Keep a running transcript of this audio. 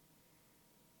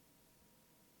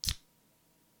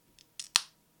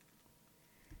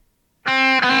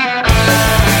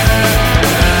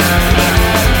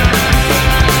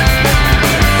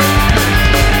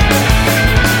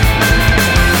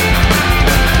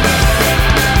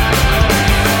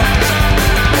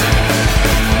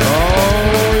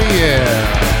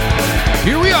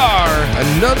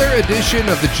edition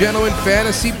of the Gentleman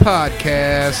Fantasy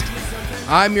Podcast.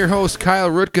 I'm your host, Kyle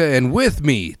Rutka, and with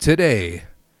me today,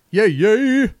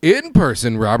 in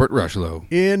person, Robert Rushlow.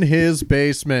 In his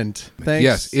basement. Thanks.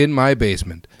 Yes, in my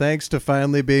basement. Thanks to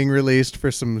finally being released for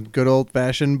some good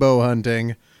old-fashioned bow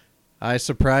hunting, I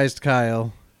surprised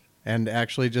Kyle and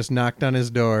actually just knocked on his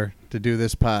door to do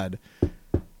this pod.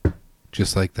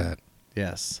 Just like that.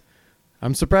 Yes.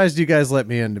 I'm surprised you guys let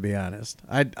me in, to be honest.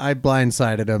 I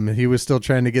blindsided him. He was still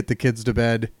trying to get the kids to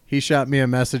bed. He shot me a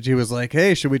message. He was like,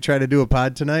 hey, should we try to do a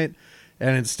pod tonight?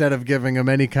 And instead of giving him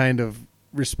any kind of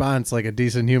response like a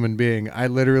decent human being, I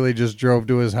literally just drove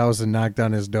to his house and knocked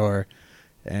on his door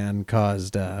and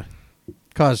caused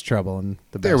trouble. In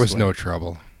the best There was way. no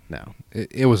trouble. No.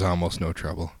 It was almost no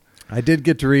trouble. I did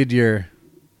get to read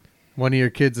one of your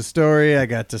kids a story. I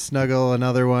got to snuggle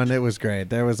another one. It was great.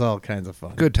 There was all kinds of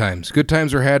fun. Good times. Good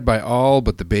times were had by all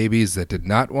but the babies that did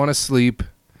not want to sleep.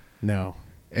 No.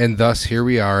 And thus, here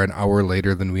we are an hour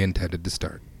later than we intended to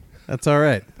start. That's all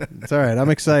right. It's all right. I'm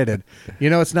excited. You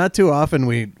know, it's not too often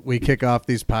we kick off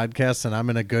these podcasts and I'm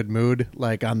in a good mood,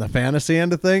 like on the fantasy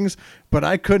end of things, but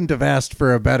I couldn't have asked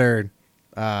for a better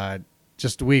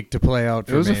just week to play out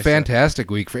for me. It was a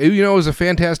fantastic week. It was a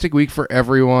fantastic week for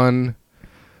everyone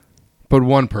but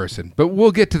one person. But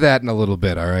we'll get to that in a little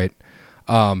bit, all right?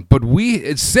 But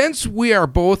since we are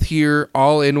both here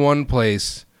all in one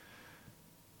place,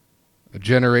 a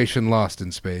generation lost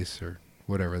in space, or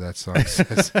whatever that song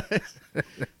says.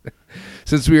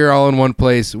 Since we are all in one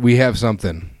place, we have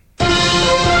something.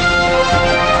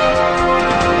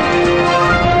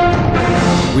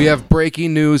 We have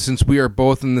breaking news. Since we are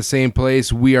both in the same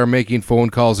place, we are making phone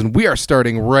calls, and we are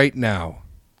starting right now.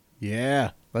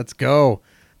 Yeah, let's go.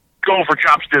 Go for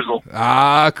Chop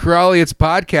Stizzle. Crawley, it's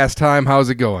podcast time.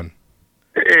 How's it going?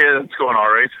 Hey, it's going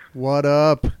all right. What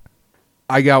up?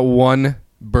 I got one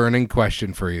burning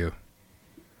question for you.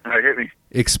 All right, hit me.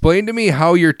 Explain to me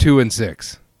how you're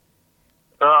 2-6.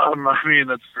 I mean,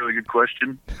 that's a really good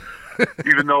question.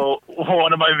 Even though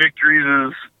one of my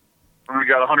victories is we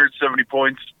got 170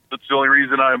 points, that's the only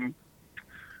reason I'm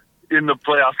in the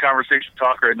playoff conversation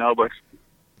talk right now. But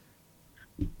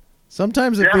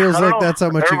sometimes it feels like that's how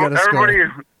much you got to score.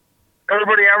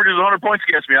 Everybody averages 100 points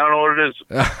against me. I don't know what it is.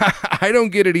 I don't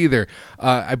get it either.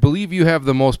 I believe you have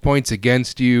the most points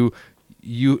against you.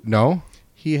 No?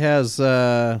 He has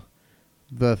the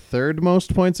third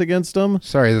most points against him.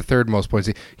 Sorry, the third most points.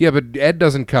 Yeah, but Ed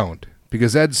doesn't count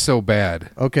because Ed's so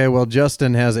bad. Okay, well,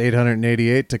 Justin has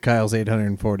 888 to Kyle's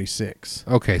 846.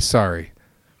 Okay, sorry.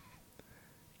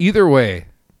 Either way.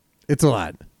 It's a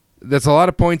lot. That's a lot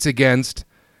of points against.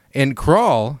 And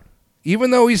Crawl,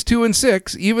 even though he's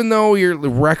 2-6, even though you're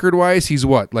record-wise, he's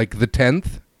what, like the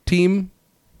 10th team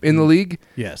in the league?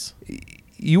 Yes.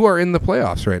 You are in the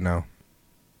playoffs right now.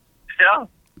 Yeah.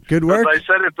 Good work. I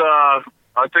said it.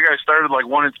 I think I started like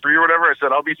 1-3 or whatever. I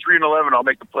said I'll be 3-11. I'll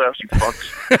make the playoffs. You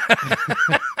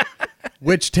fucks.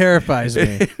 Which terrifies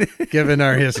me, given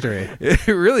our history. It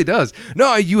really does.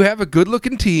 No, you have a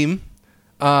good-looking team.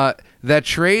 That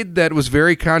trade that was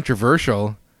very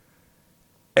controversial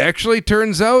actually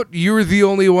turns out you were the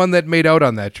only one that made out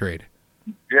on that trade.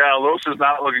 Yeah, Los is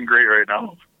not looking great right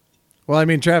now. Well, I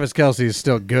mean, Travis Kelce is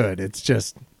still good. It's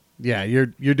just, yeah, you're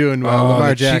doing well.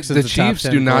 Lamar Jackson's the Chiefs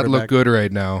do not look good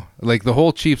right now. Like the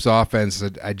whole Chiefs offense,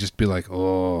 I'd just be like,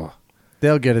 oh.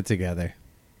 They'll get it together.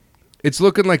 It's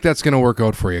looking like that's going to work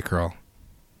out for you, Carl.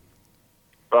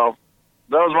 Well,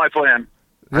 that was my plan.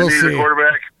 We'll I needed see. a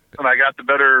quarterback, and I got the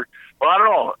better. Well, I don't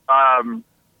know.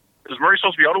 Is Murray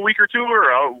supposed to be out a week or two,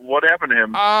 or what happened to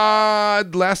him?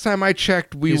 Last time I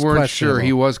checked, He's weren't sure. questionable.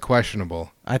 He was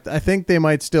questionable. I think they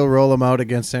might still roll him out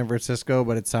against San Francisco,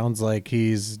 but it sounds like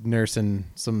he's nursing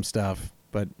some stuff.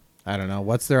 But I don't know.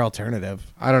 What's their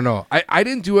alternative? I don't know. I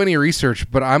didn't do any research,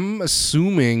 but I'm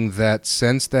assuming that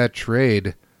since that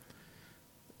trade,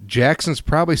 Jackson's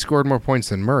probably scored more points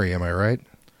than Murray. Am I right?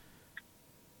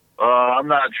 I'm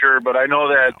not sure, but I know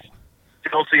that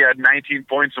Kelce had 19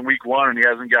 points in week 1, and he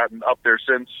hasn't gotten up there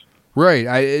since. Right.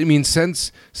 I mean,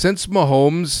 since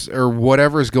Mahomes or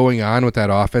whatever's going on with that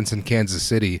offense in Kansas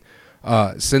City,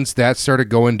 since that started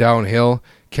going downhill,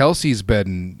 Kelce's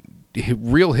been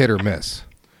real hit or miss.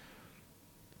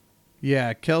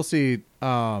 Yeah, Kelce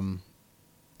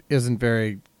isn't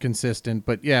very consistent,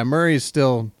 but yeah, Murray's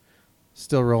still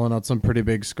rolling out some pretty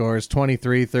big scores,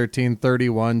 23, 13,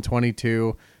 31,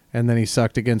 22, and then he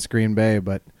sucked against Green Bay,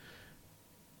 but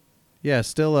yeah,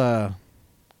 still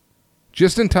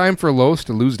just in time for Los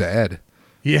to lose to Ed.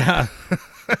 yeah.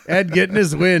 Ed getting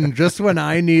his win just when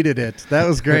I needed it. That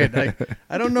was great.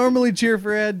 I don't normally cheer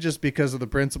for Ed just because of the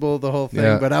principle of the whole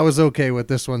thing, but I was okay with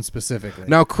this one specifically.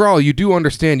 Now, Crawl, you do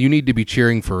understand you need to be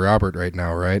cheering for Robert right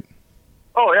now, right?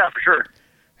 Oh, yeah, for sure.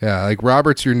 Yeah, like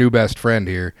Robert's your new best friend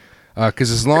here.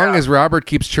 Because as long as Robert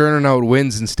keeps churning out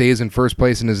wins and stays in first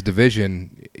place in his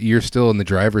division, you're still in the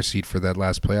driver's seat for that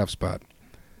last playoff spot.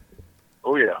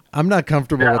 Oh, yeah. I'm not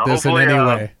comfortable with this in any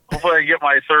way. Hopefully I get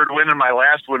my third win and my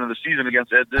last win of the season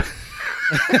against Ed.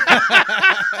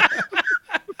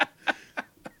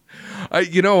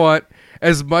 You know what?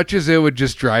 As much as it would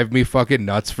just drive me fucking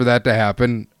nuts for that to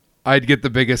happen, I'd get the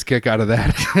biggest kick out of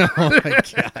that. Oh, my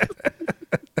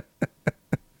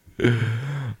God.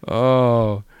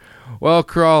 Oh. Well,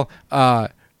 Crawl,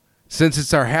 since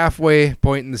it's our halfway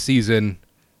point in the season,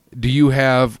 do you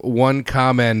have one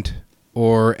comment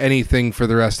or anything for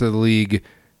the rest of the league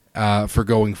for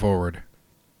going forward?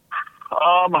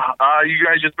 You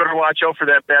guys just better watch out for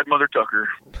that bad Mother Tucker.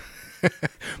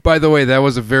 By the way, that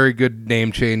was a very good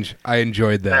name change. I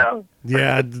enjoyed that.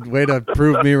 Yeah, way to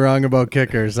prove me wrong about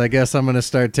kickers. I guess I'm going to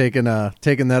start taking that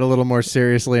a little more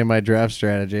seriously in my draft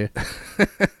strategy.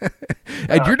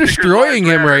 And you're destroying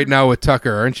him right now with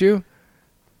Tucker, aren't you?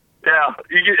 Yeah,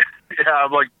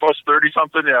 I'm like plus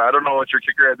 30-something. Yeah, I don't know what your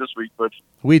kicker had this week, but...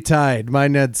 We tied.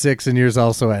 Mine had 6 and yours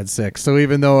also had 6. So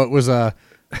even though it was a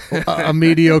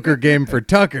mediocre game for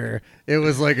Tucker, it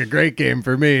was like a great game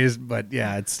for me. But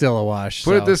yeah, it's still a wash.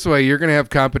 Put it this way, you're going to have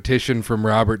competition from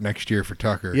Robert next year for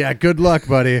Tucker. Yeah, good luck,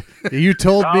 buddy. You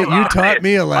told me, you taught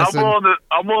me a lesson.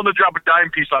 I'm willing to drop a dime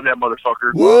piece on that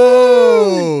motherfucker.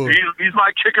 Whoa! He's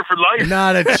my kicker for life.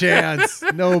 Not a chance.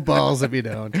 No balls if you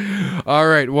don't. All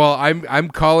right, well, I'm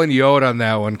calling you out on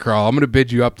that one, Carl. I'm going to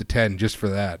bid you up to 10 just for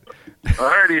that.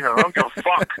 Alrighty, I don't give a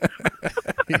fuck.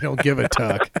 You don't give a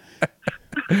tuck.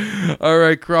 All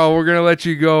right, Carl, we're going to let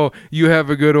you go. You have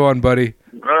a good one, buddy.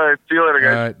 All right, see you later,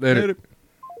 guys. All right, later.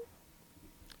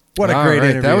 What a great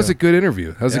interview. That was a good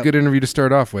interview. That was a good interview to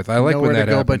start off with. I like when that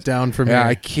happens. But down from yeah,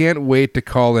 here. I can't wait to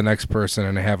call the next person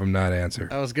and have him not answer.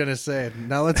 I was gonna say,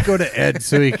 now let's go to Ed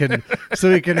so he can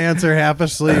answer half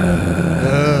asleep.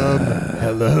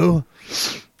 Hello.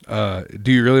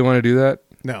 Do you really want to do that?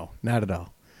 No, not at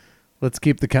all. Let's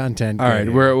keep the content. All right.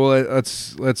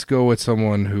 Let's go with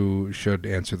someone who should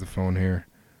answer the phone here.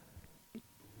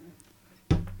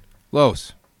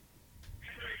 Los.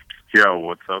 Yo,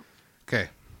 what's up? Okay.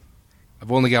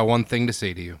 I've only got one thing to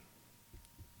say to you.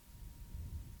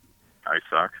 I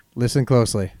suck. Listen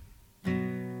closely.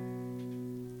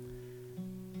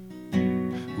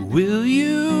 Will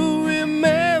you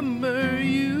remember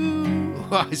you?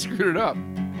 Oh, I screwed it up.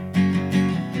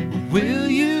 Will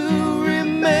you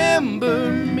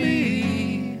remember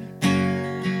me?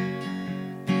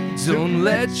 Don't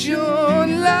let your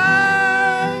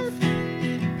life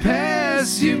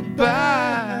pass you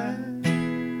by.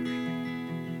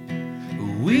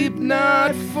 Weep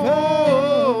not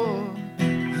for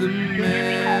the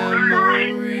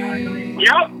memories.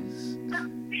 Yep.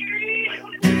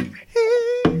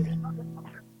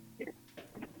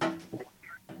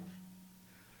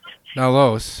 Now,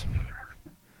 Los,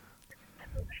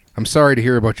 I'm sorry to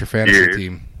hear about your fantasy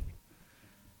team.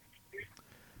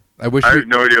 I have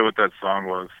no idea what that song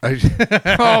was.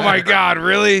 Oh my God!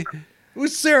 Really? It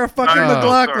was Sarah fucking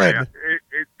McLachlan. Sorry.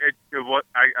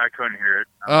 I couldn't hear it.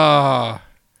 Oh.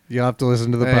 You'll have to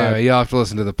listen to the Anyway, you'll have to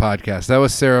listen to the podcast. That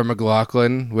was Sarah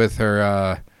McLachlan with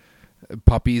her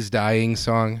Puppies Dying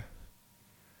song.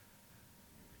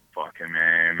 Fucking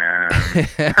man.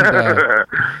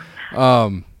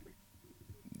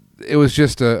 It was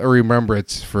just a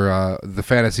remembrance for the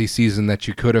fantasy season that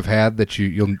you could have had that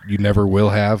you never will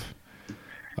have.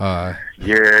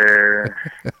 Yeah.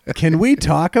 Can we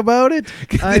talk about it?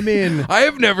 I mean, I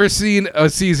have never seen a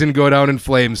season go down in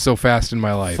flames so fast in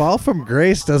my life. Fall from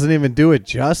Grace doesn't even do it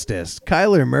justice.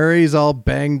 Kyler Murray's all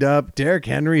banged up. Derrick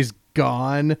Henry's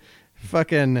gone.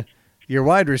 Fucking your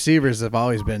wide receivers have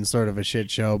always been sort of a shit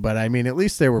show, but I mean, at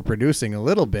least they were producing a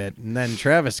little bit. And then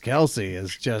Travis Kelce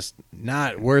is just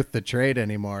not worth the trade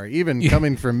anymore. Even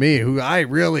coming from me, who I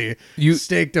really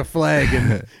staked a flag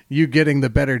and you getting the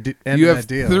better end of that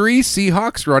deal. You have 3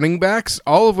 Seahawks running backs,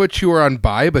 all of which you are on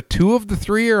bye, but 2 of the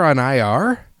 3 are on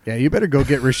IR? Yeah, you better go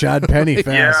get Rashad Penny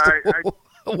fast. Yeah,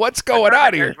 what's going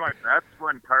on here? That's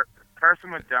when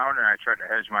Carson went down, and I tried to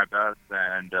hedge my bets,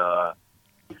 and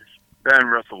then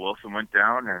Russell Wilson went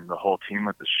down, and the whole team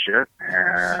went to shit.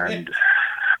 And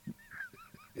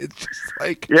it's just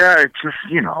like... Yeah, it's just,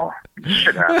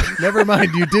 shit happens. Never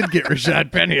mind, you did get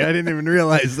Rashad Penny. I didn't even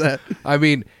realize that. I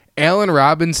mean, Allen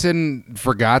Robinson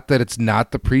forgot that it's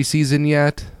not the preseason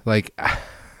yet. Like,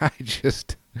 I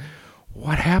just...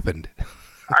 What happened?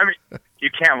 I mean, you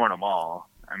can't win them all.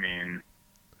 I mean,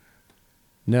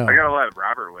 No. I gotta let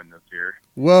Robert win this year.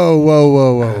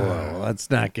 Whoa. Let's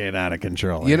not get out of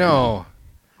control. You know,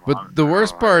 but the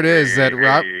worst part is that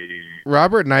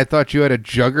Robert and I thought you had a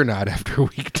juggernaut after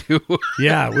week 2.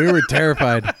 Yeah, we were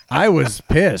terrified. I was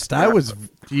pissed.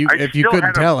 If you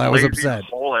couldn't tell, I was upset.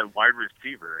 Hole at wide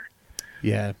receiver.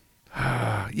 Yeah.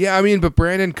 Yeah, I mean, but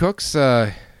Brandon Cooks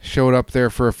showed up there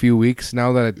for a few weeks.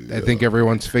 Now that I think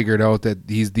everyone's figured out that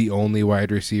he's the only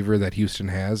wide receiver that Houston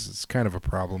has, it's kind of a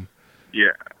problem.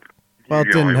 Yeah. Well, it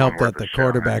He's the only didn't help one worth that the a shot on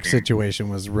quarterback that team. situation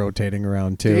was rotating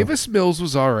around, too. Davis Mills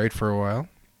was all right for a while.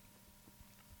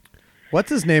 What's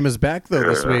his name is back, though,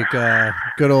 this week.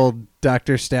 Good old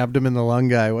doctor stabbed him in the lung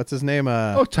guy. What's his name?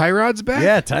 Tyrod's back?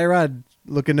 Yeah, Tyrod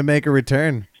looking to make a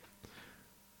return.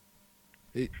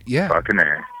 Yeah. Fucking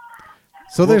A.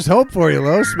 So there's hope for you,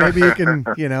 Los. Maybe you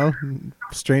can,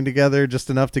 string together just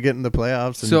enough to get in the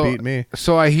playoffs and beat me.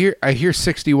 So I hear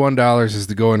 $61 is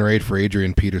the going rate for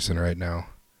Adrian Peterson right now.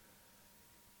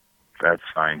 That's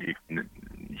fine.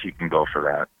 He can go for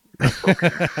that. That's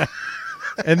okay.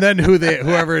 And then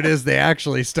whoever it is they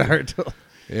actually start.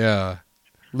 Yeah.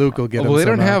 Luke will get him. Well,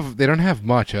 somehow. they don't have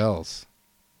much else.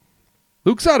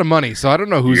 Luke's out of money, so I don't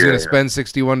know who's going to spend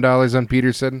 $61 on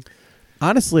Peterson.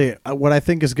 Honestly, what I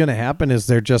think is going to happen is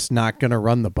they're just not going to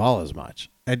run the ball as much.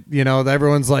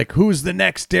 Everyone's like, who's the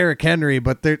next Derrick Henry?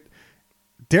 But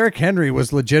Derrick Henry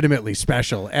was legitimately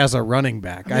special as a running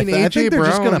back. I think they're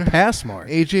just going to pass more.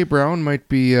 A.J. Brown might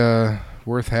be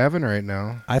worth having right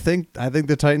now. I think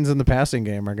the Titans in the passing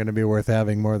game are going to be worth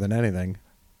having more than anything.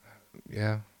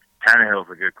 Yeah. Tannehill's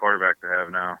a good quarterback to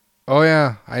have now. Oh,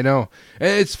 yeah, I know.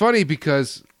 It's funny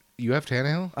because you have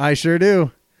Tannehill? I sure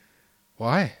do.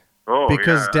 Why? Oh,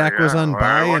 Because Dak was on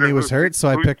bye and he was hurt, so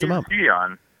I picked him up. Who's he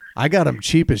on? I got him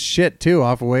cheap as shit, too,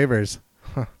 off of waivers.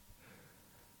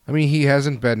 I mean, he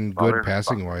hasn't been good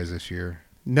passing-wise this year.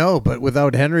 No, but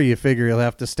without Henry, you figure he'll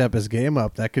have to step his game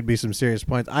up. That could be some serious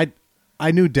points.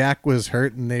 I knew Dak was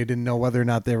hurt, and they didn't know whether or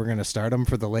not they were going to start him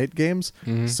for the late games.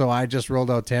 Mm-hmm. So I just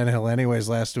rolled out Tannehill anyways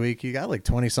last week. He got like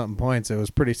 20-something points. It was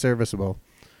pretty serviceable.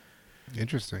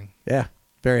 Interesting. Yeah,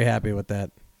 very happy with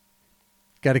that.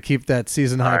 Got to keep that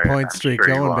season-high point streak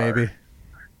going, baby.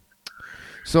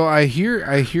 So I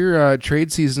hear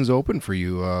trade season's open for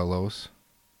you, Lois.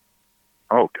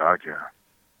 Oh, God,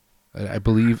 yeah. I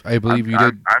believe you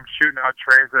did. I'm shooting out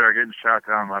trades that are getting shot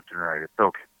down left and right. It's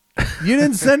okay. You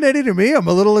didn't send any to me. I'm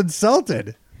a little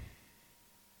insulted.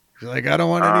 You're like, I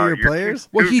don't want any of your players?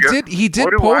 Well, he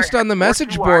did post on the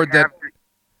message board that...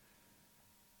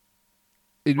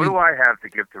 What do I have to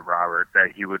give to Robert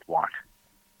that he would want?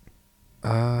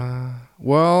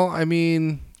 Well, I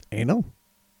mean... Anal?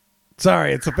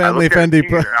 Sorry, it's a family-friendly...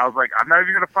 I was like, I'm not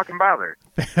even going to fucking bother.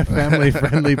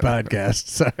 Family-friendly podcast.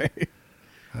 Sorry.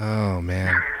 Oh,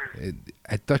 man.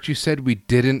 I thought you said we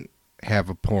didn't have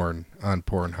a porn on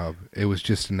Pornhub. It was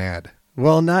just an ad.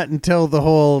 Well, not until the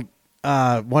whole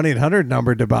 1-800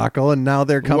 number debacle, and now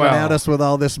they're coming at us with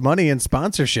all this money and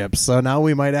sponsorships. So now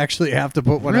we might actually have to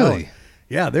put one out.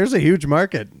 Yeah, there's a huge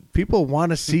market. People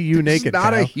want to see you naked. It's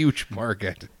not Kyle. a huge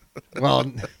market.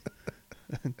 Well,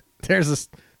 there's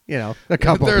a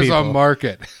couple There's people. a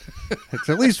market. It's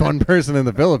at least one person in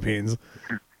the Philippines.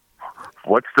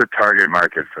 What's the target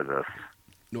market for this?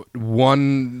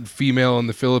 One female in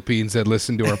the Philippines that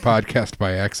listened to our podcast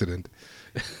by accident.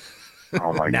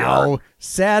 Oh, my God. Now,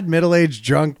 sad middle-aged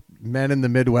drunk men in the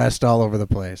Midwest all over the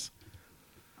place.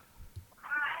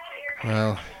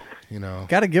 Well,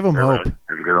 Got to give them hope. It's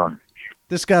a good one.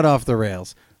 This got off the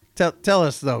rails. Tell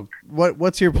us, though,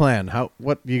 what's your plan?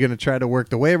 What you going to try to work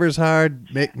the waivers hard,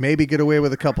 maybe get away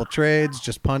with a couple trades,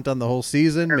 just punt on the whole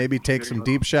season, maybe take some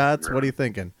deep shots? What are you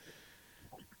thinking?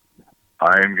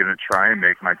 I'm going to try and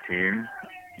make my team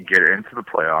get into the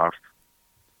playoffs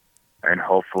and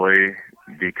hopefully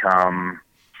become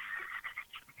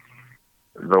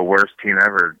the worst team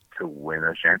ever to win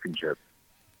a championship.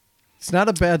 It's not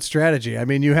a bad strategy. I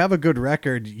mean, you have a good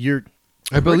record.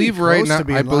 I believe right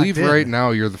now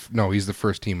you're he's the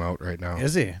first team out right now.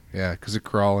 Is he? Yeah, because of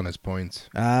crawling his points.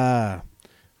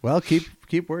 Well,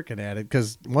 keep working at it,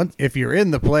 because if you're in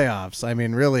the playoffs, I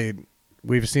mean, really,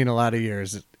 we've seen a lot of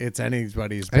years. It's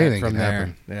anybody's bet from there.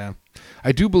 Happen. Yeah,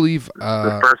 I do believe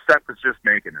the first step is just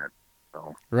making it.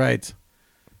 So. Right.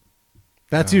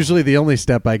 That's usually the only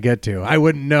step I get to. I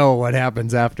wouldn't know what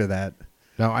happens after that.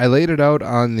 Now, I laid it out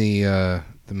on the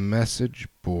message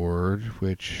board,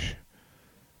 which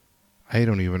I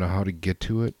don't even know how to get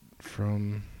to it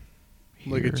from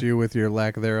here. Look at you with your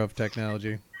lack thereof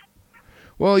technology.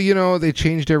 Well, they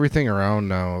changed everything around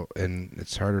now, and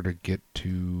it's harder to get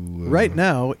to. Right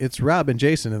now, it's Rob and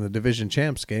Jason in the Division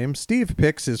Champs game. Steve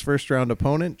picks his first-round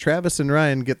opponent. Travis and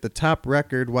Ryan get the top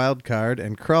record wild card,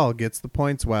 and Krull gets the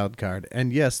points wild card.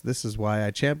 And yes, this is why I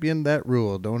championed that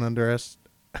rule. I don't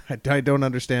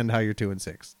understand how you're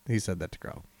 2-6. He said that to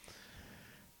Krull.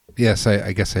 Yes,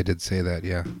 I guess I did say that.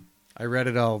 Yeah, I read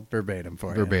it all verbatim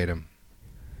for you. verbatim.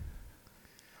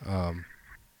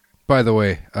 By the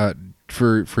way,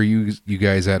 for you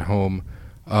guys at home,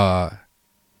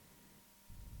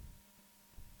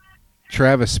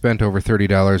 Travis spent over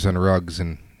 $30 on rugs,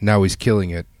 and now he's killing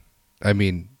it. I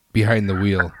mean, behind the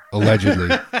wheel, allegedly.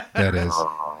 That is.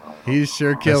 He's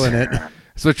sure killing it.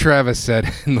 That's what Travis said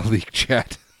in the league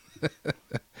chat.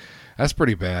 That's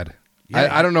pretty bad. Yeah.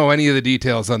 I don't know any of the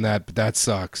details on that, but that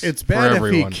sucks. It's bad for if he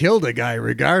everyone. killed a guy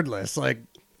regardless.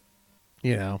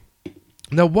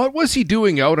 Now, what was he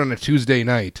doing out on a Tuesday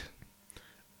night?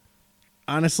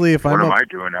 Honestly, if What I'm am up, I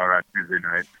doing out on Tuesday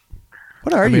night?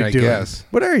 what are I mean, you I doing? guess.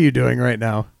 What are you doing right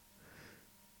now?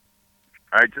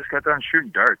 I just got done shooting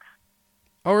darts.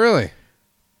 Oh, really?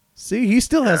 See, he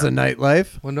still has a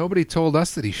nightlife. Well, nobody told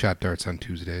us that he shot darts on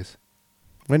Tuesdays.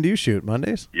 When do you shoot?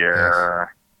 Mondays? Yeah.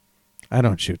 I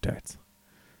don't shoot darts.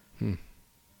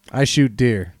 I shoot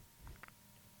deer.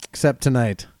 Except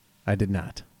tonight, I did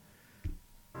not.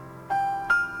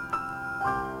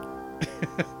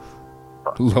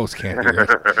 Lowe's can't hear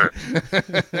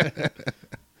it.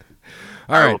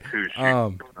 All I right. will too shoot.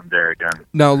 I'm there again.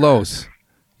 Now, Lowe's,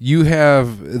 you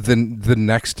have the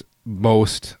next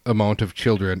most amount of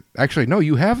children. Actually, no,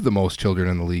 you have the most children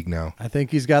in the league now. I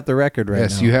think he's got the record right now.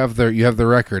 Yes, you have the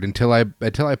record until I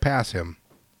pass him.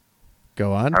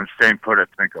 Go on. I'm staying put at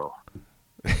Cinco.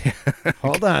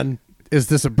 Hold on. Is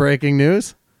this a breaking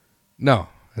news? No,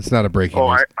 it's not a breaking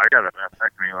Oh, news. I got a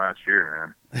mastectomy last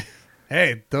year, man.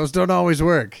 Hey, those don't always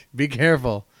work. Be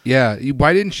careful. Yeah,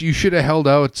 why didn't you should have held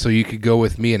out so you could go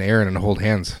with me and Aaron and hold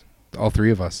hands, all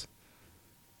three of us.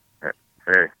 Hey,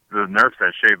 the nurse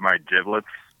that shaved my giblets,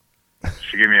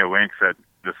 she gave me a wink, said,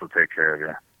 "This will take care of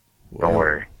you. Don't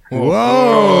worry."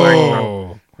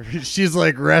 Whoa. She's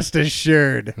like, rest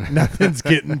assured. Nothing's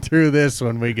getting through this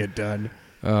when we get done.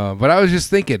 But I was just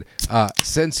thinking,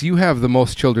 since you have the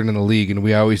most children in the league and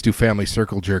we always do family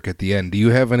circle jerk at the end, do you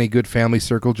have any good family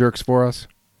circle jerks for us?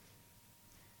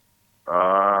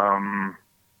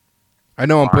 I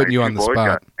know I'm putting you on the my two boys spot.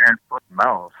 got hand, foot, and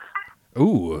mouth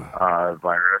Ooh.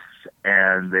 virus,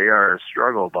 and they are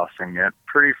struggle busting it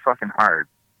pretty fucking hard.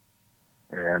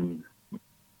 And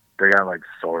they got like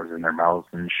sores in their mouths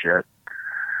and shit.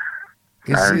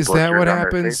 And Is that blisters what on their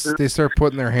happens? faces. They start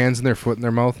putting their hands and their foot in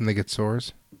their mouth and they get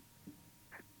sores?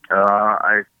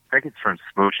 I think it's from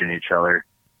smooching each other.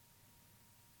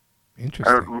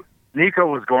 Interesting. Nico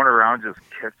was going around just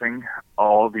kissing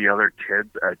all the other kids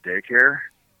at daycare,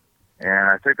 and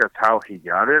I think that's how he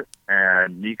got it.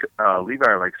 And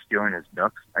Levi like stealing his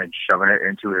nuts and shoving it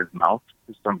into his mouth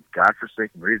for some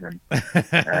godforsaken reason,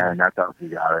 and that's how he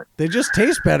got it. They just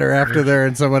taste better after they're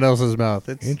in someone else's mouth.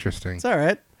 Interesting. It's all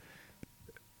right.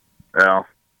 Well,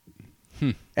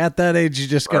 At that age, you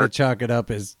just got to chalk it up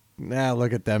as,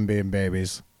 look at them being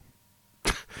babies.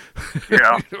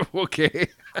 yeah. Okay.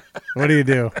 What do you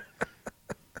do?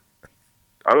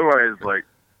 Otherwise, like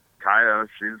Kaya,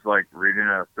 she's like reading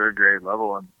at a third grade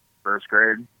level in first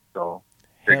grade, so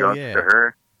big Hell ups yeah. to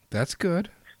her. That's good.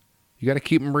 You got to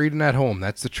keep them reading at home.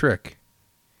 That's the trick.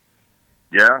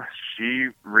 Yeah, she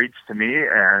reads to me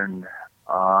and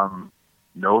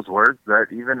knows words that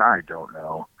even I don't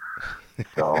know.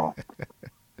 So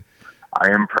I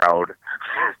am proud.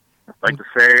 I'd like to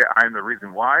say I'm the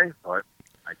reason why, but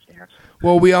I can't.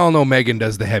 Well, we all know Megan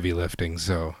does the heavy lifting,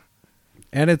 so.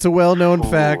 And it's a well-known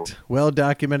Cool. fact,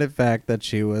 well-documented fact that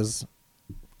she was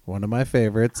one of my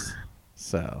favorites.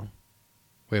 So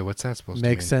Wait, what's that supposed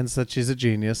makes to mean? sense that she's a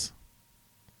genius.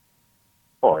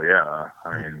 Oh, yeah.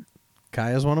 I mean,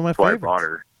 Kaya's one of my that's why I favorites. bought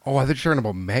her. Oh, I thought you were talking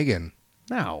about Megan.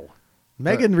 No.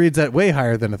 Megan reads at way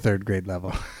higher than a third grade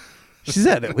level. She's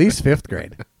at least fifth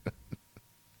grade.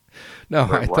 No,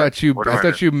 Wait, I what? thought you. What do I I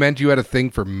thought do? you meant you had a thing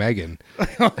for Megan.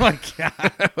 Oh my god.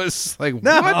 I was like,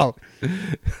 No.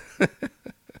 what?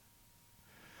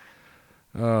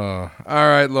 Oh, all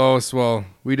right, Lois. Well,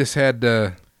 we just had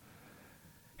to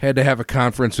have a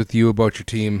conference with you about your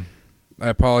team. I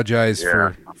apologize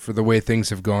for the way things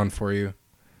have gone for you.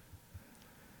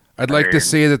 I'd like to mean-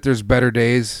 say that there's better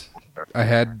days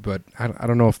ahead, but I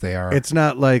don't know if they are. It's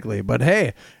not likely, but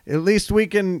hey, at least we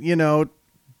can,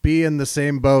 be in the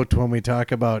same boat when we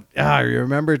talk about, you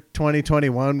remember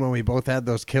 2021 when we both had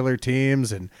those killer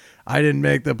teams and I didn't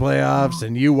make the playoffs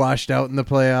and you washed out in the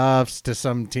playoffs to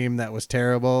some team that was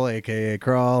terrible, aka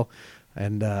Crawl,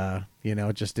 and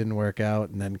it just didn't work out.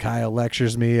 And then Kyle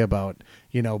lectures me about,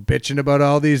 bitching about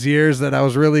all these years that I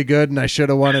was really good and I should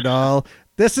have won it all.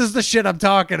 This is the shit I'm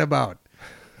talking about.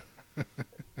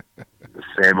 The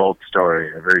same old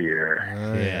story every year.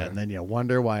 Yeah, and then you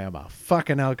wonder why I'm a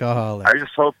fucking alcoholic.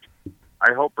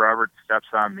 I hope Robert steps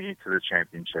on me to the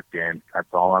championship game. That's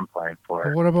all I'm playing for.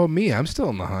 Well, what about me? I'm still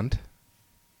in the hunt.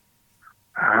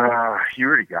 You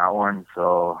already got one,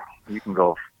 so you can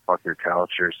go fuck your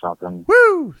couch or something.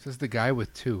 Woo! This is the guy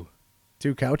with 2.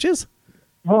 2 couches?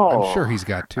 Oh, I'm sure he's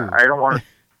got 2. I don't want to.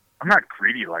 I'm not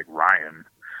greedy like Ryan.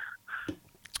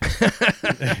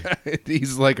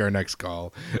 He's like our next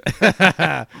call.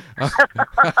 I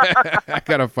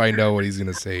gotta find out what he's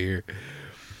gonna say here.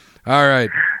 All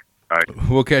right. All right.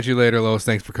 We'll catch you later, Lois.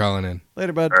 Thanks for calling in.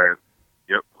 Later, bud. All right.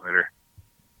 Yep. Later.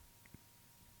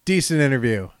 Decent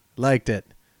interview. Liked it.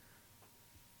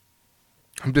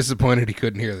 I'm disappointed he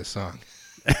couldn't hear the song.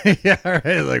 Yeah, all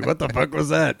right. Like, what the fuck was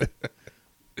that?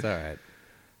 It's all right.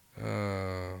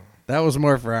 That was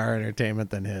more for our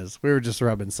entertainment than his. We were just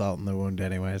rubbing salt in the wound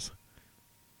anyways.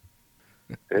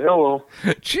 Hello.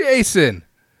 Jason.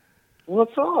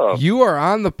 What's up? You are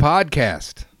on the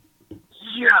podcast.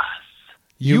 Yes.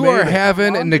 You made are it.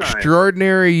 having Long an time.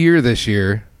 extraordinary year this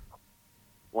year.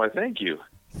 Why, thank you.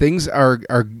 Things are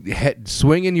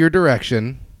swinging your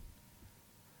direction.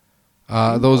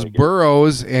 Those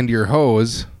burrows and your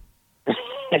hose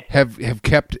have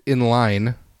kept in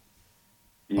line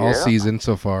all season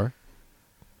so far.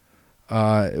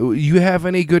 You have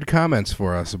any good comments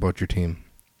for us about your team?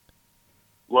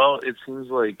 Well, it seems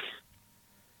like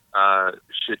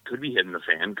shit could be hitting the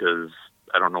fan because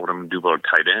I don't know what I'm going to do about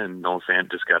tight end. Noah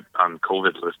Fant just got on the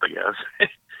COVID list, I guess.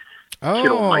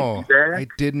 Kittle might be back. I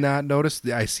did not notice.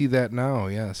 I see that now,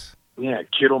 yes. Yeah,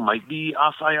 Kittle might be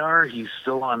off IR. He's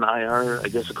still on IR, I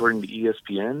guess, according to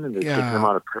ESPN, and they're taking him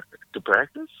out to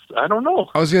practice. I don't know.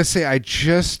 I was going to say,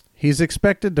 He's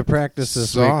expected to practice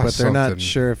this week, Saw but they're not something.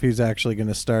 sure if he's actually going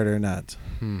to start or not.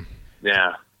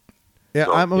 Yeah. Yeah,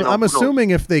 So, I'm who knows?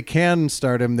 assuming if they can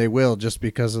start him, they will, just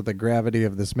because of the gravity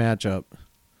of this matchup.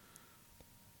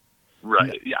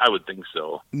 Right. Yeah, I would think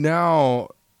so. Now,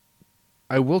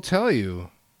 I will tell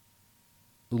you,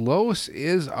 Lois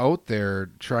is out there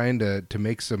trying to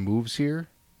make some moves here.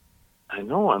 I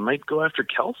know. I might go after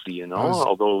Kelsey,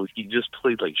 although he just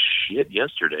played like shit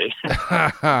yesterday.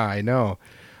 I know.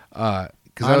 Because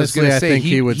I was Honestly, going to I say think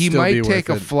he would still might be take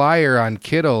a worth it. flyer on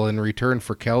Kittle in return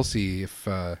for Kelsey if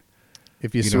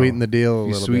If you sweeten the deal a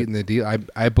you little sweeten bit. the deal.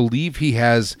 I believe he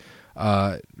has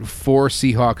 4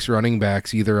 Seahawks running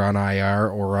backs either on IR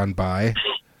or on bye.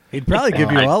 He'd probably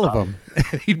give you I all of saw- them.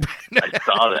 I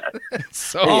saw that.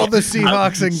 so, All the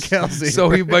Seahawks and Kelsey. so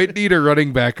he might need a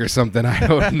running back or something. I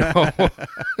don't know.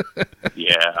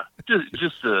 Yeah,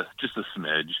 just a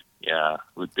smidge. Yeah,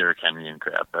 with Derrick Henry and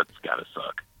crap, that's gotta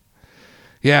suck.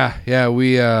 yeah.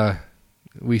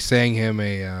 We sang him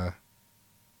a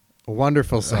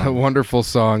Wonderful song wonderful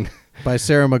song. by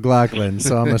Sarah McLachlan,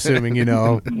 so I'm assuming you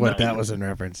know what that was in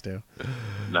reference to.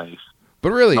 Nice.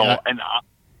 But really, No, and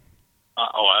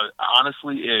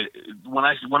honestly, when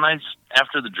I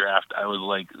after the draft, I was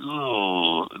like,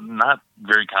 ooh, not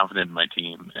very confident in my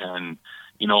team, and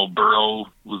Burrow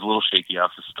was a little shaky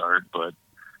off the start, but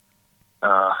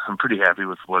I'm pretty happy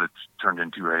with what it's turned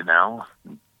into right now.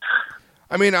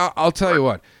 I mean, I'll tell you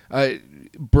what.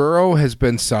 Burrow has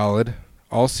been solid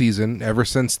all season, ever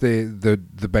since the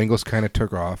Bengals kind of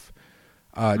took off.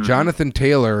 Jonathan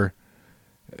Taylor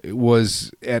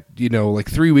was at, like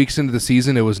 3 weeks into the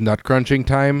season, it was nut crunching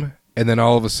time, and then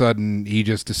all of a sudden he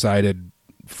just decided,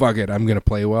 fuck it, I'm going to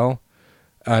play well.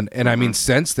 And I mean,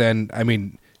 since then,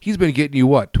 he's been getting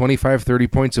you, 25, 30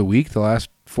 points a week the last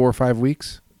 4 or 5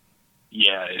 weeks?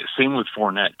 Yeah, same with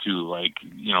Fournette too. Like,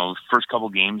 first couple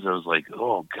games, I was like,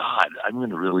 "Oh God, I'm going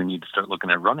to really need to start looking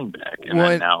at running back." And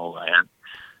then now,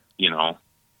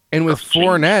 And with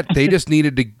Fournette, they just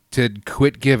needed to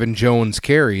quit giving Jones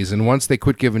carries, and once they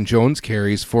quit giving Jones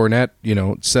carries, Fournette,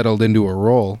 settled into a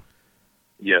role.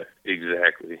 Yeah,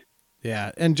 exactly.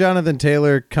 Yeah, and Jonathan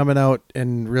Taylor coming out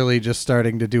and really just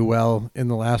starting to do well in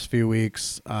the last few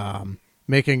weeks,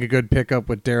 making a good pickup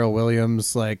with Darrell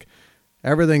Williams. Like,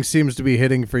 everything seems to be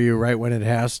hitting for you right when it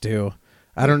has to.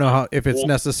 I don't know if it's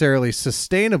necessarily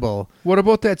sustainable. What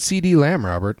about that CD Lamb,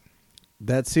 Robert?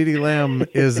 That CeeDee Lamb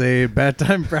is a bet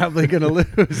I'm probably going to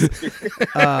lose.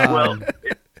 Well,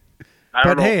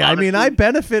 But hey, I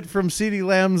benefit from CeeDee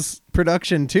Lamb's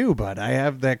production too, but I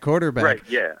have that quarterback. Right,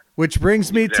 yeah. Which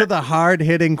brings me to the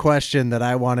hard-hitting question that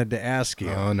I wanted to ask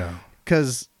you. Oh, no.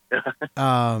 Because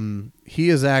he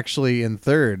is actually in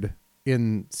third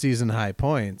in season high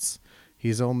points.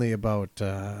 He's only about,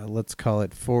 let's call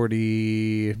it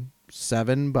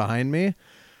 47 behind me.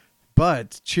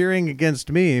 But cheering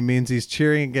against me means he's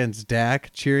cheering against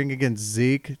Dak, cheering against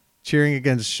Zeke, cheering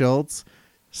against Schultz.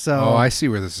 So I see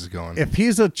where this is going. if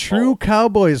he's a true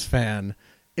Cowboys fan,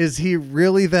 is he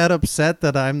really that upset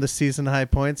that I'm the season high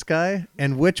points guy?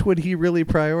 And which would he really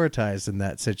prioritize in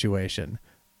that situation?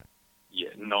 Yeah,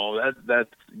 no, that's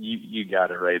you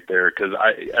got it right there. Because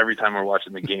every time we're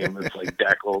watching the game, it's like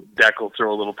Dak will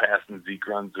throw a little pass and Zeke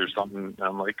runs or something, and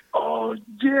I'm like, oh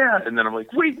yeah, and then I'm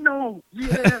like, wait, no,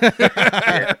 yeah.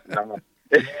 Yeah, no.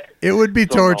 It would be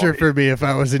torture for me if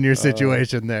I was in your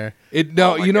situation there.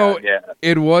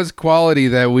 It was quality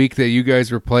that week that you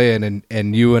guys were playing,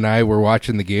 and you and I were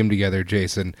watching the game together,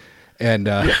 Jason, and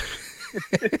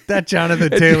that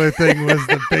Jonathan Taylor thing was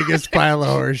the biggest pile of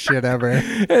horse shit ever.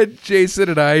 And Jason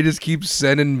and I just keep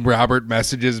sending Robert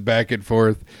messages back and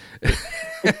forth.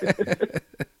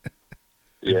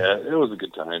 Yeah, it was a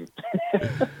good time.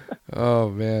 Oh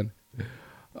man.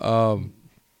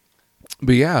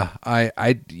 But yeah,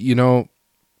 I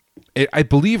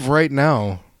believe right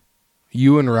now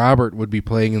you and Robert would be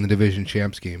playing in the division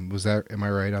champs game. Am I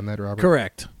right on that, Robert?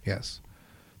 Correct. Yes.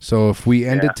 So if we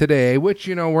ended today, which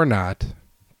we're not,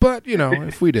 but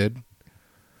if we did,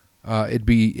 it'd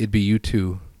be you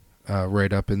two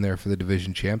right up in there for the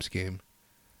division champs game.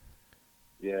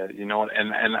 Yeah,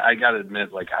 and I gotta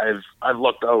admit, like I've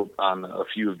lucked out on a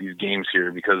few of these games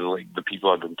here because like the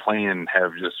people I've been playing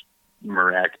have just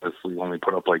miraculously only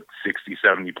put up like 60,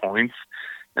 70 points,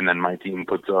 and then my team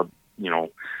puts up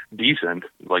decent,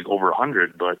 like over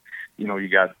 100, but you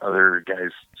got other guys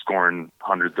scoring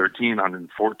 113,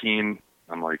 114.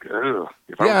 I'm like, ugh.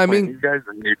 If I was playing these guys,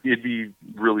 it'd be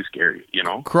really scary,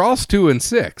 Crawl's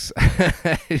 2-6.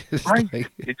 Right,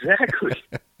 exactly.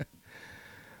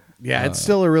 Yeah, it's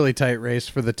still a really tight race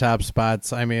for the top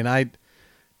spots. I mean,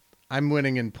 I'm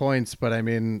winning in points, but I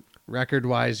mean,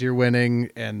 record-wise, you're winning,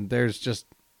 and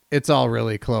it's all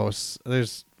really close.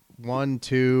 There's 1,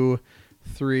 2,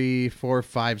 3, 4,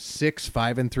 5, 6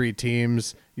 5-3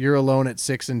 teams. You're alone at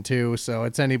 6-2, so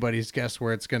it's anybody's guess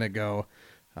where it's going to go.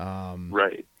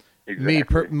 Right.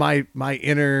 Exactly. My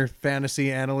inner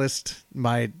fantasy analyst,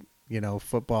 my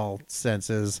football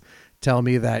senses tell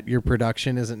me that your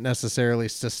production isn't necessarily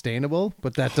sustainable,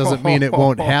 but that doesn't mean it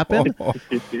won't happen.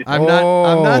 I'm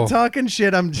not talking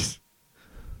shit. I'm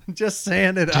just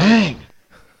saying it. Dang.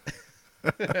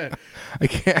 I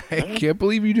can't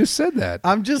believe you just said that.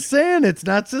 I'm just saying it's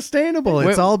not sustainable.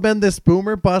 It's all been this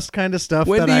boomer bust kind of stuff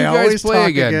that I always play talk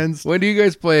again? against. When do you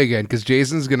guys play again? Because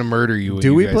Jason's gonna murder you.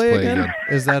 Do we play again?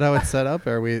 Is that how it's set up?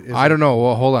 I don't know.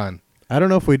 Well, hold on. I don't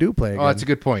know if we do play again. Oh, that's a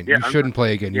good point. Yeah, you shouldn't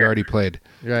play again. You already played.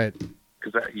 Right.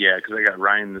 Because I got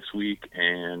Ryan this week,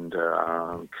 and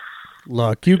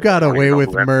look, you got away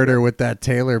with murder with that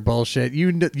Taylor bullshit.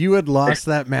 You had lost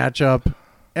that matchup.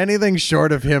 Anything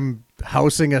short of him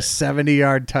housing a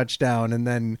 70-yard touchdown and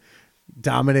then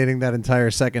dominating that entire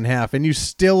second half, and you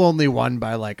still only won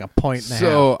by like a point and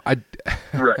a half.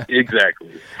 Right,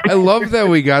 exactly. I love that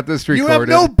we got this recorded. You have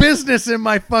no business in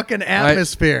my fucking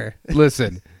atmosphere.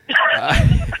 Listen.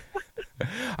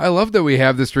 I love that we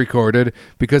have this recorded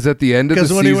because at the end of the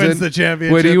season, when he wins the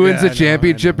championship, when he wins the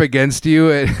championship against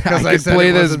you, I can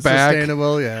play this back.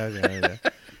 Sustainable, yeah.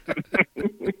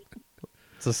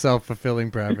 It's a self-fulfilling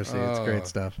prophecy. It's great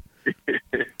stuff.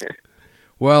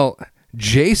 Well,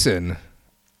 Jason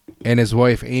and his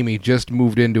wife Amy just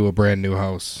moved into a brand new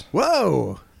house.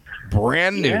 Whoa!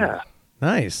 Brand new. Yeah.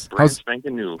 Nice. Brand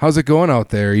spanking new. How's it going out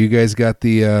there? You guys got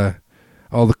the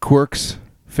all the quirks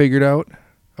figured out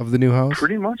of the new house?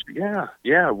 Pretty much, yeah.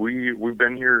 Yeah, we've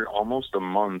been here almost a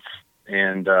month,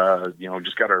 and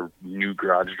just got our new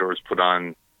garage doors put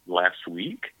on last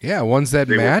week. Yeah, ones that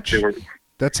match.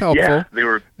 That's helpful. Yeah,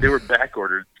 they were back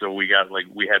ordered, so we had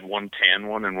one tan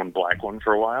one and one black one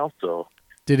for a while. So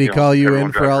did he call you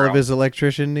in for all of his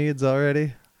electrician needs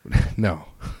already? No.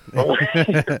 Oh,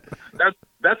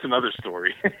 that's another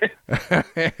story.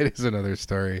 It is another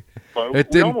story.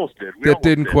 But we almost did. That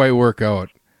didn't quite work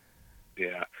out.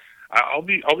 Yeah, I'll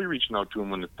be reaching out to him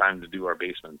when it's time to do our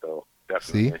basement, though.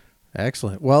 Definitely. See?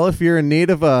 Excellent. Well, if you're in need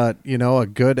of a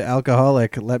good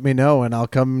alcoholic, let me know, and I'll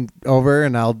come over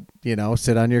and I'll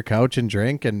sit on your couch and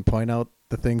drink and point out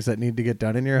the things that need to get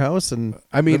done in your house, and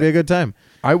it'll be a good time.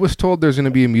 I was told there's going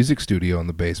to be a music studio in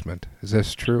the basement. Is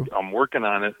this true? I'm working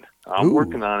on it. I'm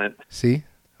working on it. See?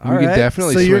 All we right. can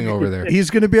definitely swing over there. He's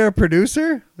going to be our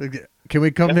producer? Can we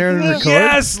come there and record?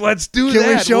 Yes, let's do Can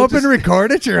that. we show We'll up and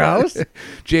record at your house?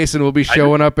 Jason will be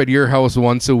showing up at your house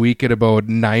once a week at about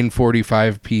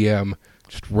 9:45 p.m.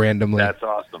 just randomly. That's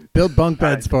awesome. Build bunk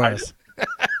beds for us.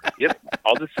 Yep.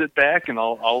 I'll just sit back and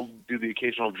I'll do the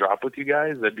occasional drop with you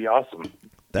guys. That'd be awesome.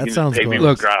 That You can sounds just pay me cool.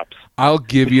 with Look, drops. I'll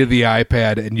give you the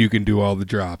iPad and you can do all the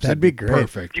drops. That'd be great.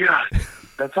 Perfect. Yeah,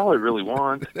 that's all I really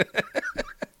want.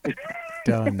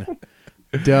 Done.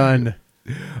 Done.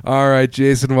 All right,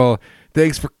 Jason. Well,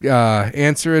 thanks for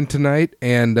answering tonight,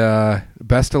 and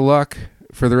best of luck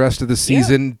for the rest of the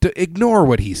season. Ignore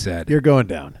what he said. You're going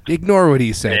down. Ignore what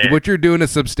he said. Yeah. What you're doing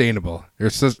is sustainable. Or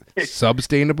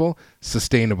sustainable?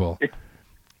 Sustainable.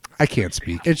 I can't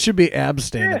speak. It should be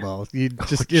abstainable. You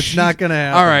just it's not going to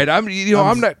happen. All right, I'm not.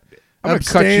 I'm gonna cut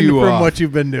Abstain you from off. what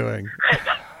you've been doing.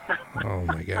 Oh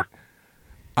my god.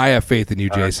 I have faith in you,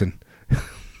 Jason. All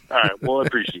right. Well, I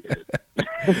appreciate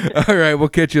it. All right, we'll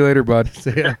catch you later, bud.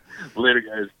 So, yeah. Later,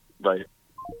 guys. Bye.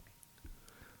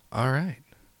 All right.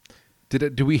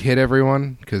 Do we hit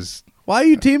everyone? Because Why are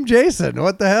you Team Jason?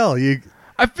 What the hell?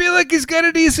 I feel like he's got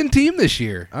a decent team this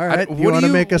year. All right. What You do want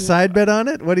to make a side bet on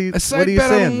it? What do you? a side what are you bet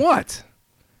saying? on what?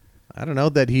 I don't know.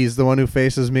 That he's the one who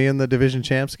faces me in the division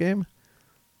champs game.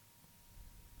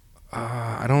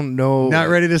 I don't know. Not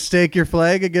ready to stake your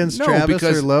flag against No, Travis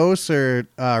because- or Los or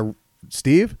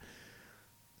Steve.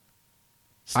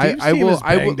 Steve's I team will. is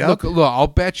I will banged up. look. I'll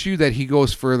bet you that he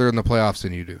goes further in the playoffs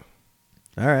than you do.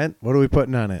 All right. What are we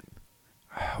putting on it?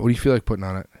 What do you feel like putting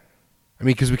on it? I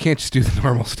mean, because we can't just do the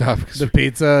normal stuff. 'Cause The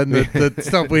pizza and the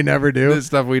stuff we never do. this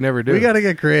stuff we never do. We got to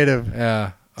get creative.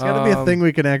 Yeah. It's got to be a thing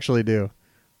we can actually do,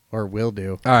 or will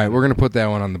do. All right, we're gonna put that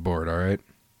one on the board. All right.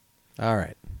 All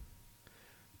right.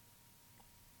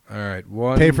 All right.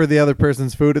 One. Pay for the other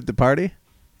person's food at the party.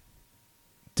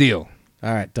 deal.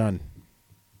 All right, done.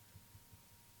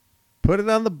 Put it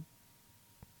on the.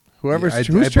 Whoever's Yeah, I who's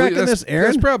believe tracking that's- this, Aaron?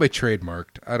 That's probably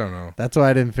trademarked. I don't know. That's why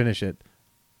I didn't finish it.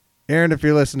 Aaron, if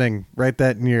you're listening, write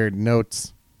that in your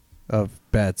notes of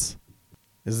bets.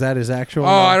 Is that his actual? Oh,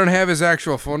 I don't have his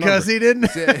actual phone number. Because he didn't.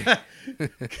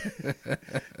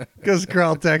 Because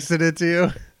Carl texted it to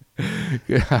you.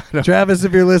 Yeah, I don't- Travis,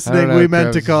 if you're I listening, don't we have meant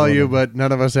to Travis's call phone you, number. but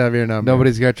none of us have your number.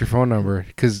 Nobody's got your phone number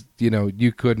because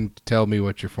you couldn't tell me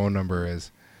what your phone number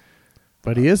is.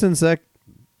 But he is in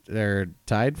They're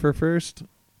tied for first,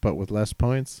 but with less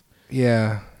points.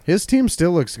 Yeah. His team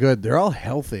still looks good. They're all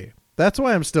healthy. That's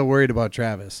why I'm still worried about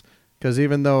Travis. Because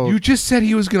even though You just said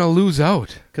he was going to lose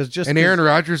out, and Aaron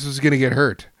Rodgers was going to get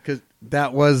hurt. because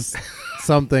that was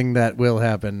something that will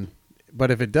happen.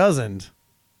 But if it doesn't,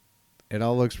 it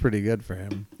all looks pretty good for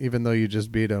him. Even though you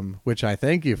just beat him, which I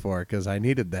thank you for because I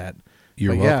needed that.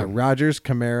 You're but welcome. Yeah, Rodgers,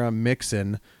 Kamara,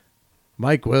 Mixon,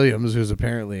 Mike Williams, who's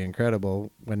apparently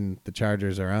incredible when the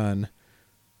Chargers are on.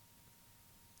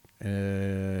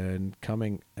 And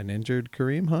coming an injured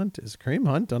Kareem Hunt. Is Kareem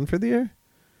Hunt done for the year?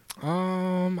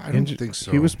 I don't think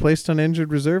so. He was placed on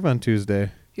injured reserve on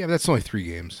Tuesday. Yeah, but that's only 3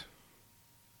 games.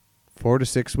 4 to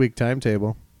 6 week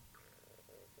timetable.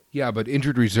 Yeah, but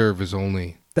injured reserve is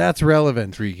only That's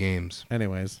relevant. 3 games.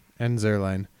 Anyways, and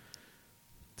Zerline.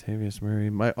 Tavius Murray.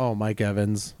 Mike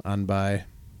Evans on bye.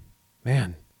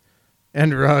 Man.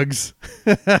 And Ruggs.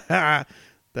 That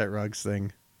Ruggs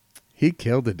thing. He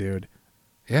killed a dude.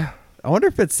 Yeah. I wonder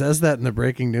if it says that in the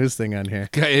breaking news thing on here.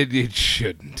 It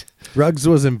shouldn't. Ruggs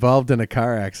was involved in a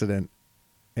car accident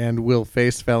and will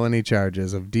face felony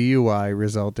charges of DUI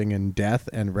resulting in death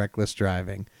and reckless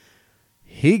driving.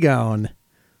 He gone.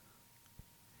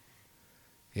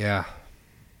 Yeah.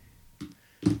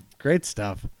 Great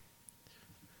stuff.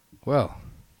 Well.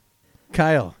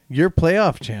 Kyle, your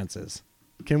playoff chances.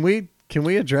 Can we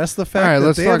address the fact All right, that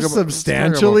let's they talk have about- let's talk about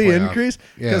substantially playoff. increased?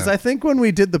 Because Yeah. I think when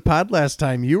we did the pod last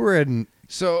time, you were in.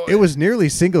 So It was nearly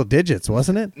single digits,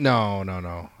 wasn't it?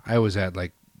 No. I was at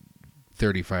like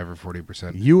 35 or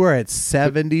 40%. You were at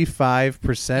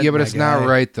 75%. Yeah, but my it's not guy.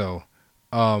 right though,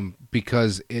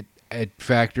 because it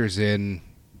factors in.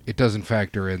 It doesn't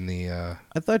factor in the.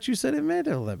 I thought you said it made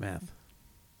all that math.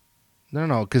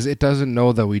 No, because it doesn't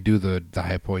know that we do the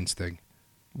high points thing.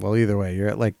 Well, either way, you're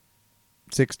at like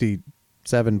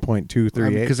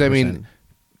 67.238%. Because I mean,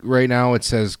 right now it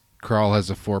says Carl has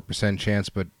a 4% chance,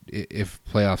 but if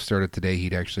playoffs started today,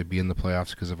 he'd actually be in the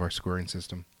playoffs because of our scoring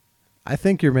system. I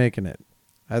think you're making it.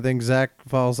 I think Zach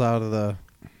falls out of the.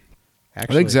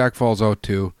 Actually, I think Zach falls out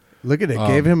too. Look at it.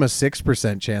 Gave him a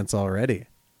 6% chance already.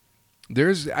 There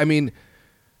is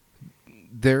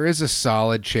a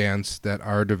solid chance that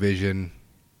our division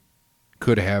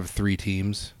could have 3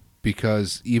 teams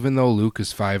because even though Luke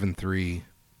is 5-3,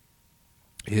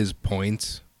 his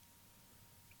points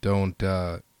don't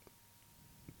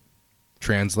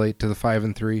translate to the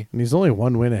 5-3. And he's only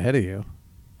 1 win ahead of you.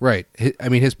 Right.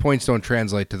 His points don't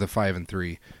translate to the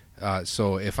 5-3.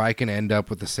 So if I can end up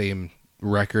with the same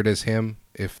record as him,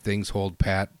 if things hold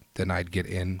pat, then I'd get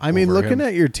in. I mean, over looking him.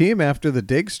 at your team after the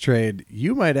Diggs trade,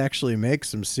 you might actually make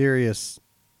some serious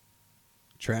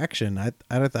traction.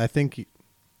 I think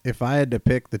if I had to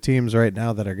pick the teams right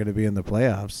now that are going to be in the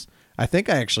playoffs, I think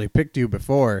I actually picked you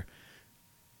before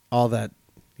all that,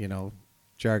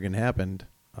 jargon happened.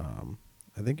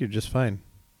 I think you're just fine.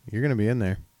 You're going to be in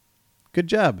there. Good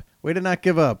job. Way to not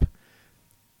give up.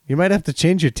 You might have to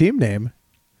change your team name.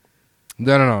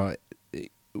 No.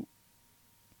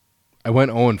 I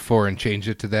went 0-4 and changed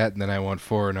it to that, and then I went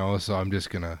 4-0. So I'm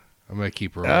gonna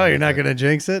keep rolling. Oh, you're not going to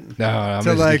jinx it? No, I'm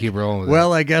So just gonna keep rolling with it.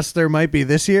 well, I guess there might be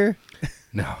this year.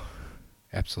 No,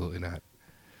 absolutely not.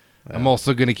 I'm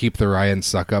also gonna keep the Ryan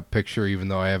suck up picture, even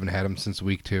though I haven't had him since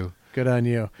week 2. Good on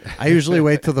you. I usually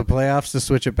wait till the playoffs to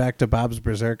switch it back to Bob's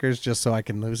Berserkers just so I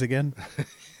can lose again.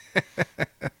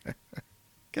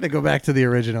 Gotta go back to the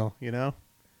original, Oh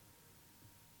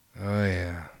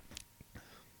yeah.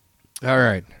 All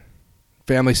right.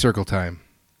 Family circle time.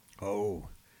 Oh.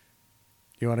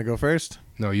 You want to go first?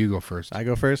 No, you go first. I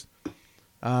go first?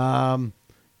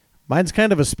 Mine's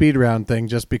kind of a speed round thing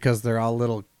just because they're all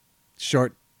little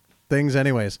short things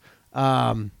anyways.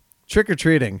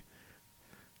 Trick-or-treating.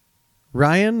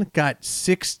 Ryan got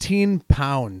 16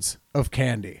 pounds of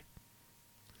candy.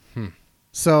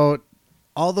 So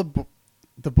all the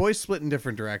boys split in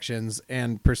different directions,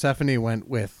 and Persephone went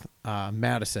with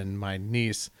Madison, my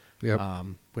niece,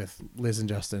 with Liz and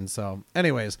Justin. So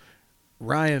anyways,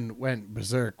 Ryan went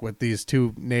berserk with these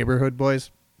 2 neighborhood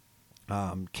boys.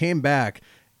 Came back,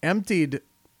 emptied.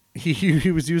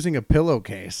 He was using a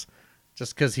pillowcase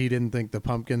just because he didn't think the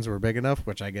pumpkins were big enough,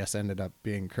 which I guess ended up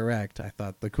being correct. I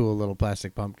thought the cool little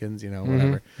plastic pumpkins,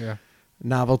 whatever. Yeah.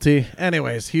 Novelty.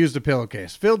 Anyways, he used a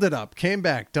pillowcase, filled it up, came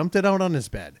back, dumped it out on his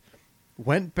bed,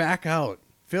 went back out,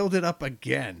 filled it up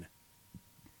again,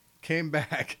 came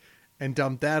back and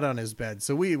dumped that on his bed.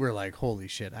 So we were like, holy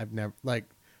shit,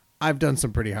 I've done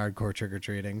some pretty hardcore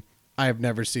trick-or-treating. I have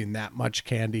never seen that much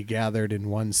candy gathered in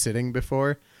one sitting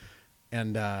before.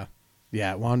 And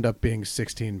it wound up being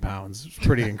 16 pounds. It's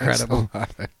pretty incredible.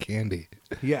 That's a lot of candy.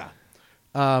 Yeah.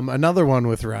 Another one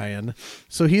with Ryan.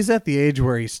 So he's at the age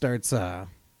where he starts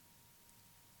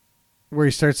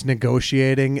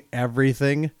negotiating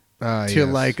everything to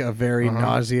like a very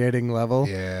nauseating level.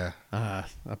 Yeah.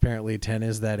 Apparently 10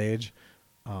 is that age.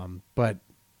 But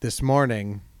this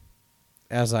morning,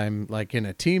 as I'm like in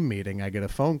a team meeting, I get a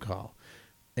phone call,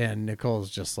 and Nicole's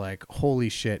just like, holy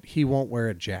shit, he won't wear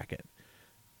a jacket.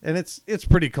 And it's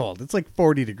pretty cold. It's like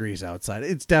 40 degrees outside.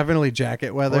 It's definitely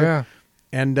jacket weather. Oh, yeah.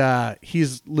 And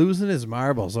he's losing his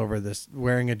marbles over this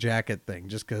wearing a jacket thing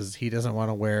just because he doesn't want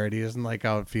to wear it. He doesn't like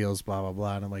how it feels, blah, blah,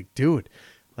 blah. And I'm like, dude,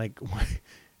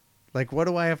 what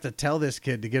do I have to tell this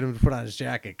kid to get him to put on his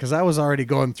jacket? Because I was already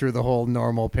going through the whole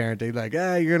normal parenting, like,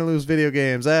 you're going to lose video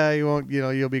games. You won't,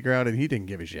 you'll be grounded. He didn't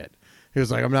give a shit. He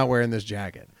was like, I'm not wearing this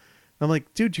jacket. I'm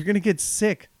like, dude, you're going to get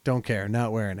sick. Don't care.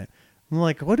 Not wearing it. I'm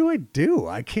like, what do I do?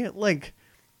 I can't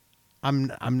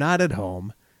I'm not at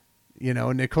home.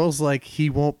 Nicole's like, he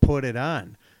won't put it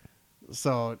on.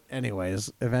 So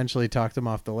anyways, eventually talked him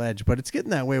off the ledge, but it's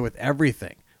getting that way with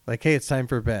everything. Like, hey, it's time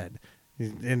for bed.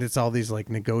 And it's all these like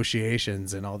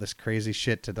negotiations and all this crazy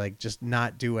shit to like just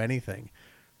not do anything.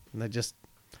 And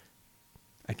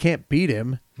I can't beat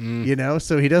him,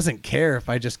 so he doesn't care if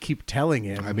I just keep telling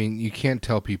him. I mean, you can't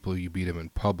tell people you beat him in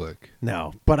public.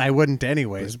 No, but I wouldn't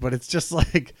anyways. But it's just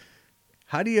like,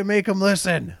 how do you make him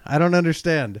listen? I don't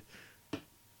understand.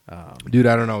 Dude,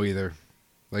 I don't know either.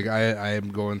 Like, I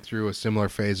am going through a similar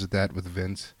phase with that with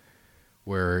Vince,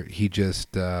 where he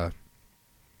just,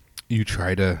 you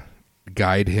try to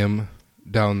guide him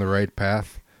down the right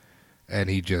path, and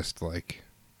he just,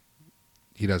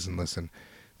 he doesn't listen.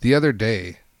 The other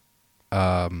day,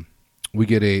 we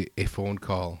get a phone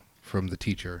call from the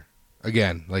teacher.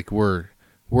 Again, we're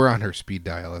on her speed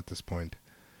dial at this point.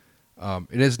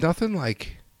 It is nothing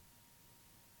like...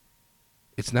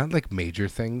 It's not like major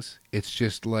things. It's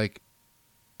just like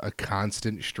a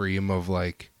constant stream of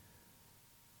why'd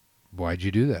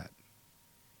you do that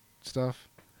stuff?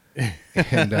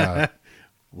 And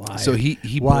why? So he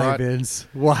why, brought, Vince?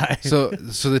 Why? So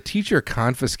the teacher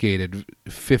confiscated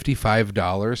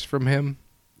 $55 from him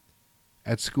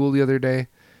at school the other day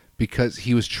because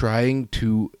he was trying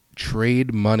to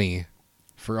trade money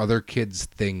for other kids'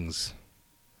 things.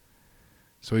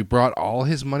 So he brought all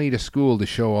his money to school to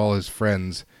show all his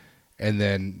friends, and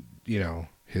then,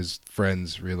 his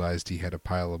friends realized he had a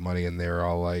pile of money, and they were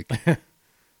all like,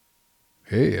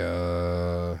 hey,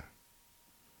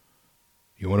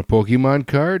 You want a Pokemon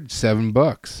card?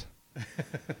 $7.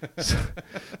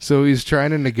 So he's trying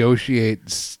to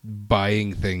negotiate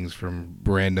buying things from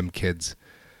random kids.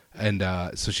 And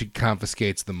so she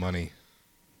confiscates the money.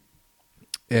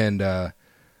 And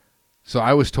so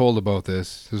I was told about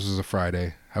this. This was a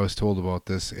Friday. I was told about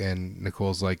this. And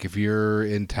Nicole's like, if you're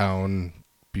in town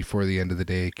before the end of the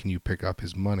day, can you pick up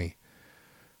his money?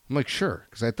 I'm like, sure.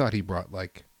 Because I thought he brought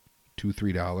like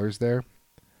 $2-3 there.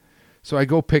 So I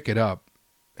go pick it up.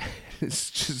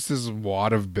 It's just this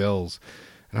wad of bills.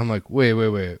 And I'm like, wait.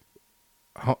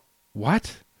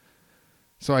 What?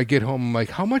 So I get home, I'm like,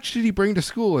 how much did he bring to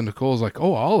school? And Nicole's like,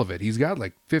 oh, all of it. He's got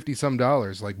like $50-some,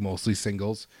 like mostly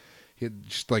singles. He had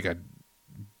just like a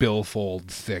billfold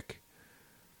thick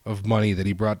of money that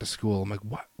he brought to school. I'm like,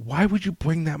 what? Why would you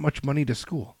bring that much money to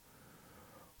school?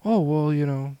 Oh, well, you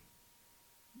know,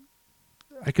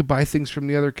 I could buy things from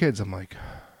the other kids. I'm like,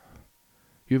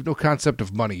 you have no concept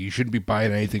of money. You shouldn't be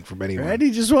buying anything from anyone. Right?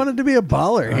 He just wanted to be a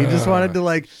baller. He just wanted to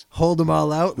like hold them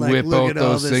all out. Like, whip look out at all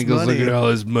those this singles. money. Look at all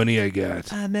this money I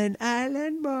got. I'm an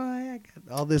island boy. I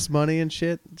got all this money and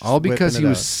shit. Just All because whipping he it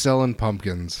was out. selling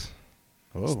pumpkins.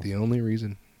 That's Oh, the only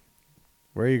reason.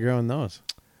 where are you growing those?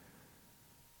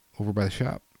 Over by the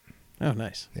shop. Oh,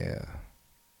 nice. Yeah.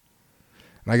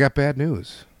 And I got bad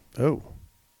news. Oh,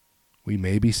 We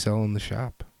may be selling the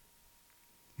shop.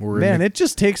 man, it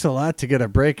just takes a lot to get a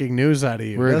breaking news out of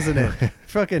you, doesn't it?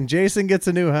 Fucking Jason gets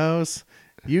a new house.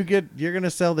 You're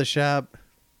gonna sell the shop.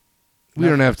 We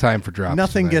don't have time for drops.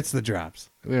 Nothing tonight. gets the drops.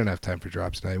 We don't have time for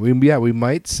drops tonight. We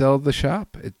might sell the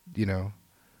shop.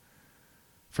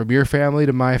 From your family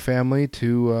to my family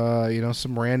to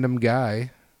some random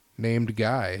guy named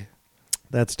Guy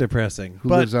That's depressing. who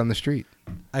but lives on the street.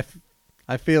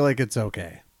 I feel like it's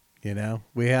okay. You know,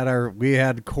 we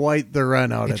had quite the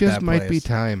run out It at just that might be place.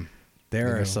 time.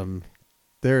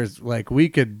 There's like, we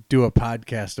could do a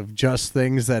podcast of just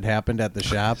things that happened at the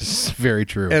shop. It's very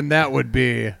true. And that would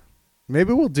be,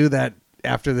 maybe we'll do that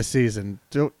after the season.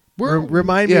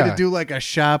 Remind me yeah. to do like a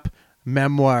shop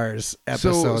memoirs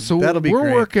episode. So that'll be we're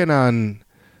great. working on,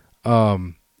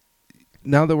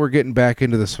 now that we're getting back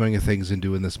into the swing of things and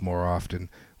doing this more often,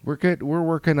 we're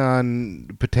working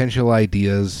on potential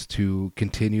ideas to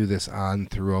continue this on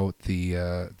throughout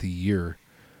the year.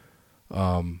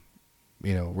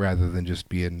 Rather than just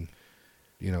being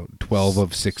 12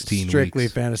 of 16 strictly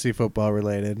weeks. fantasy football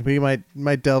related. We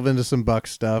might delve into some Buck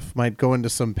stuff, might go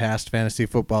into some past fantasy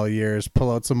football years,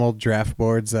 pull out some old draft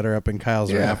boards that are up in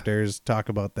Kyle's rafters, talk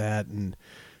about that, and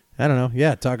I don't know.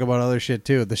 Yeah, talk about other shit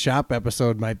too. The shop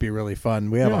episode might be really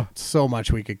fun. We have so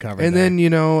much we could cover. And there.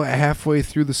 then, halfway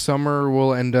through the summer,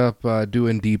 we'll end up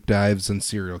doing deep dives on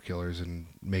serial killers and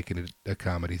making it a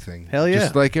comedy thing. Hell yeah.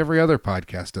 Just like every other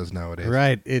podcast does nowadays.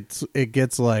 Right. It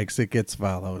gets likes, it gets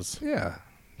follows. Yeah.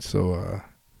 So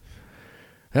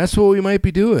that's what we might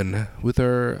be doing with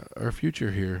our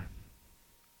future here.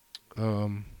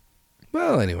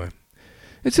 Well, anyway.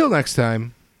 Until next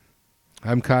time,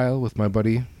 I'm Kyle with my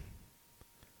buddy.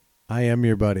 I am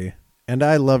your buddy, and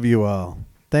I love you all.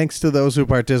 Thanks to those who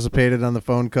participated on the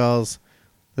phone calls.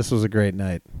 This was a great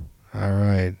night. All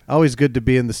right. Always good to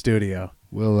be in the studio.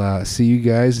 We'll see you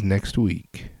guys next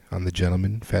week on the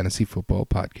Gentleman Fantasy Football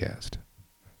Podcast.